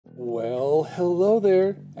Well, hello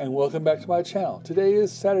there, and welcome back to my channel. Today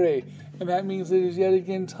is Saturday, and that means it is yet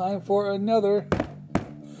again time for another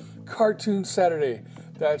Cartoon Saturday.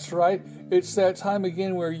 That's right, it's that time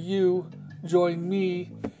again where you join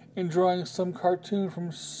me in drawing some cartoon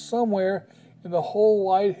from somewhere in the whole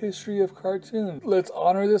wide history of cartoon. Let's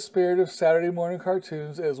honor the spirit of Saturday morning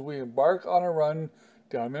cartoons as we embark on a run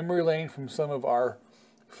down memory lane from some of our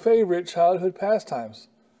favorite childhood pastimes.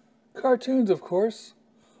 Cartoons, of course.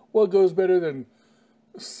 What goes better than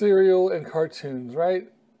cereal and cartoons,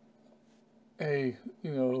 right? Hey,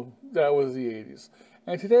 that was the 80s.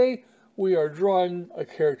 And today we are drawing a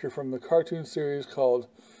character from the cartoon series called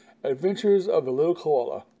Adventures of the Little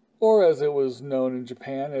Koala, or as it was known in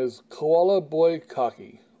Japan as Koala Boy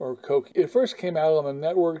Kaki, or Koki. It first came out on the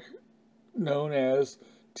network known as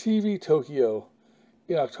TV Tokyo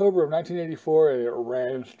in October of 1984, and it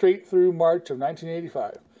ran straight through March of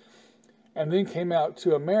 1985. And then came out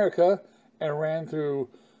to America and ran through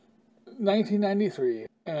 1993.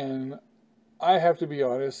 And I have to be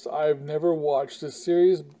honest, I've never watched this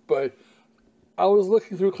series, but I was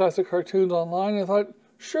looking through classic cartoons online and I thought,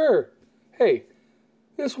 sure, hey,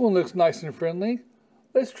 this one looks nice and friendly.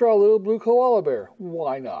 Let's draw a little blue koala bear.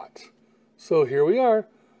 Why not? So here we are,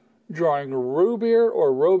 drawing ROOBEAR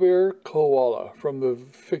or ROOBEAR koala from the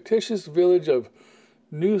fictitious village of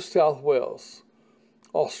New South Wales,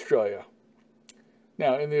 Australia.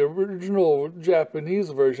 Now, in the original Japanese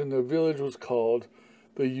version, the village was called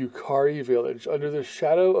the Yukari Village, under the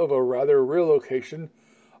shadow of a rather real location,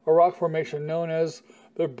 a rock formation known as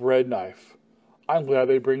the Bread Knife. I'm glad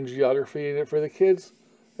they bring geography in it for the kids.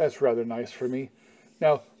 That's rather nice for me.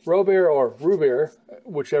 Now, ROOBEAR or ROOBEAR,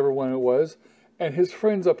 whichever one it was, and his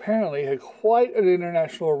friends apparently had quite an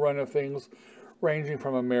international run of things, ranging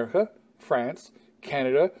from America, France,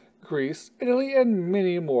 Canada, Greece, Italy, and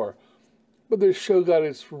many more. But this show got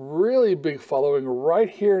its really big following right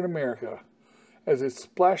here in America, as it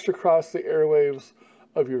splashed across the airwaves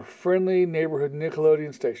of your friendly neighborhood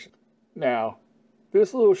Nickelodeon station. Now,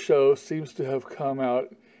 this little show seems to have come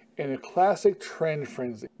out in a classic trend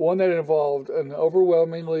frenzy, one that involved an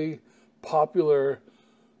overwhelmingly popular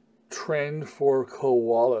trend for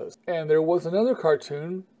koalas. And there was another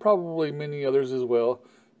cartoon, probably many others as well.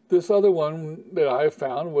 This other one that I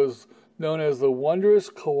found was known as the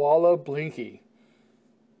Wondrous Koala Blinky.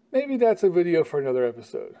 Maybe that's a video for another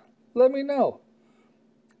episode. Let me know.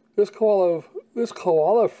 This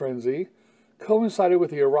koala frenzy coincided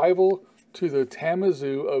with the arrival to the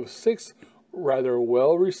Tamazoo of 6 rather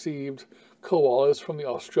well-received koalas from the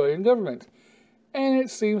Australian government. And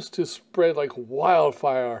it seems to spread like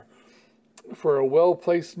wildfire for a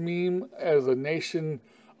well-placed meme as the nation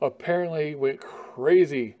apparently went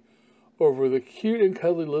crazy over the cute and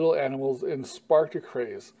cuddly little animals and sparked a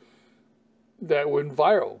craze that went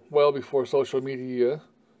viral well before social media,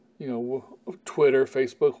 Twitter,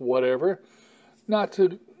 Facebook, whatever. Not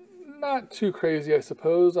too crazy, I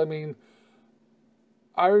suppose. I mean,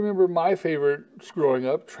 I remember my favorites growing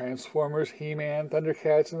up, Transformers, He-Man,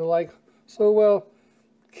 Thundercats, and the like. So, well,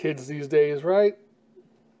 kids these days, right?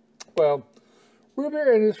 Well,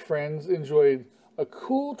 ROOBEAR and his friends enjoyed a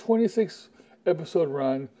cool 26-episode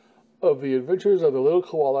run of the Adventures of the Little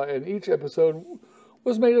Koala, and each episode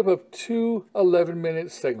was made up of 2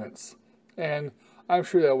 11-minute segments. And I'm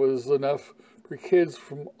sure that was enough for kids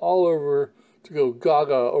from all over to go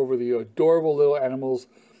gaga over the adorable little animals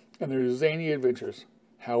and their zany adventures.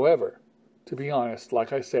 However, to be honest,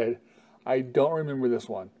 like I said, I don't remember this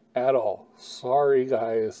one at all. Sorry,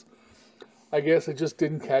 guys. I guess it just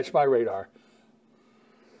didn't catch my radar.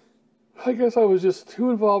 I guess I was just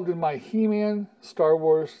too involved in my He-Man, Star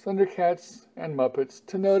Wars, Thundercats, and Muppets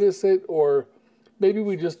to notice it, or maybe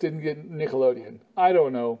we just didn't get Nickelodeon. I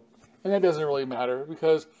don't know. And that doesn't really matter,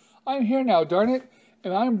 because I'm here now, darn it,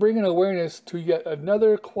 and I'm bringing awareness to yet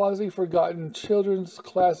another quasi-forgotten children's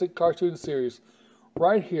classic cartoon series,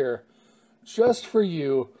 right here, just for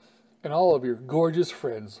you and all of your gorgeous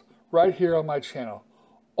friends, right here on my channel,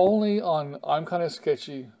 only on I'm Kinda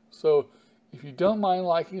Sketchy. So if you don't mind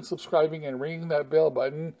liking, subscribing, and ringing that bell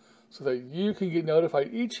button so that you can get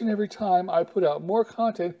notified each and every time I put out more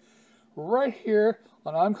content right here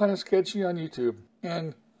on I'm Kinda Sketchy on YouTube.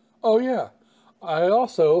 And, oh yeah, I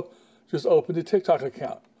also just opened a TikTok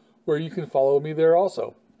account where you can follow me there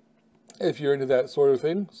also, if you're into that sort of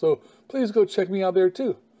thing. So please go check me out there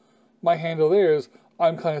too. My handle there is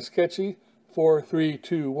I'm Kinda Sketchy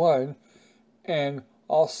 4321, and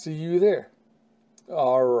I'll see you there.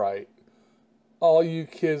 Alright. All you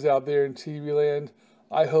kids out there in TV land,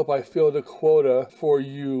 I hope I filled a quota for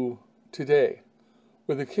you today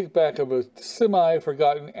with a kickback of a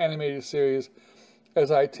semi-forgotten animated series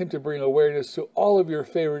as I attempt to bring awareness to all of your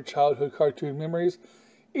favorite childhood cartoon memories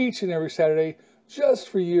each and every Saturday just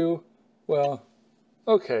for you. Well,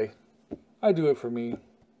 okay, I do it for me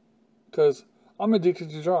because I'm addicted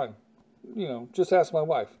to drawing. You know, just ask my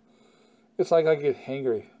wife. It's like I get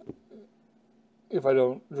hangry if I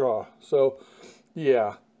don't draw. So,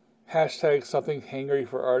 yeah, hashtag something hangry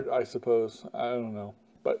for art, I suppose. I don't know.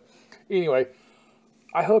 But anyway,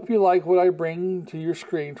 I hope you like what I bring to your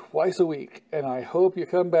screen twice a week. And I hope you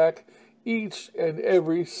come back each and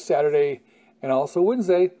every Saturday and also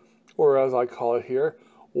Wednesday, or as I call it here,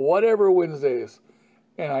 whatever Wednesdays.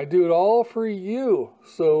 And I do it all for you.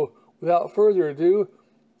 So without further ado,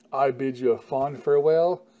 I bid you a fond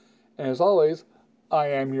farewell. And as always, I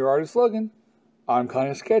am your artist Logan. I'm kind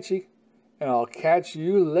of sketchy. And I'll catch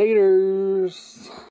you later.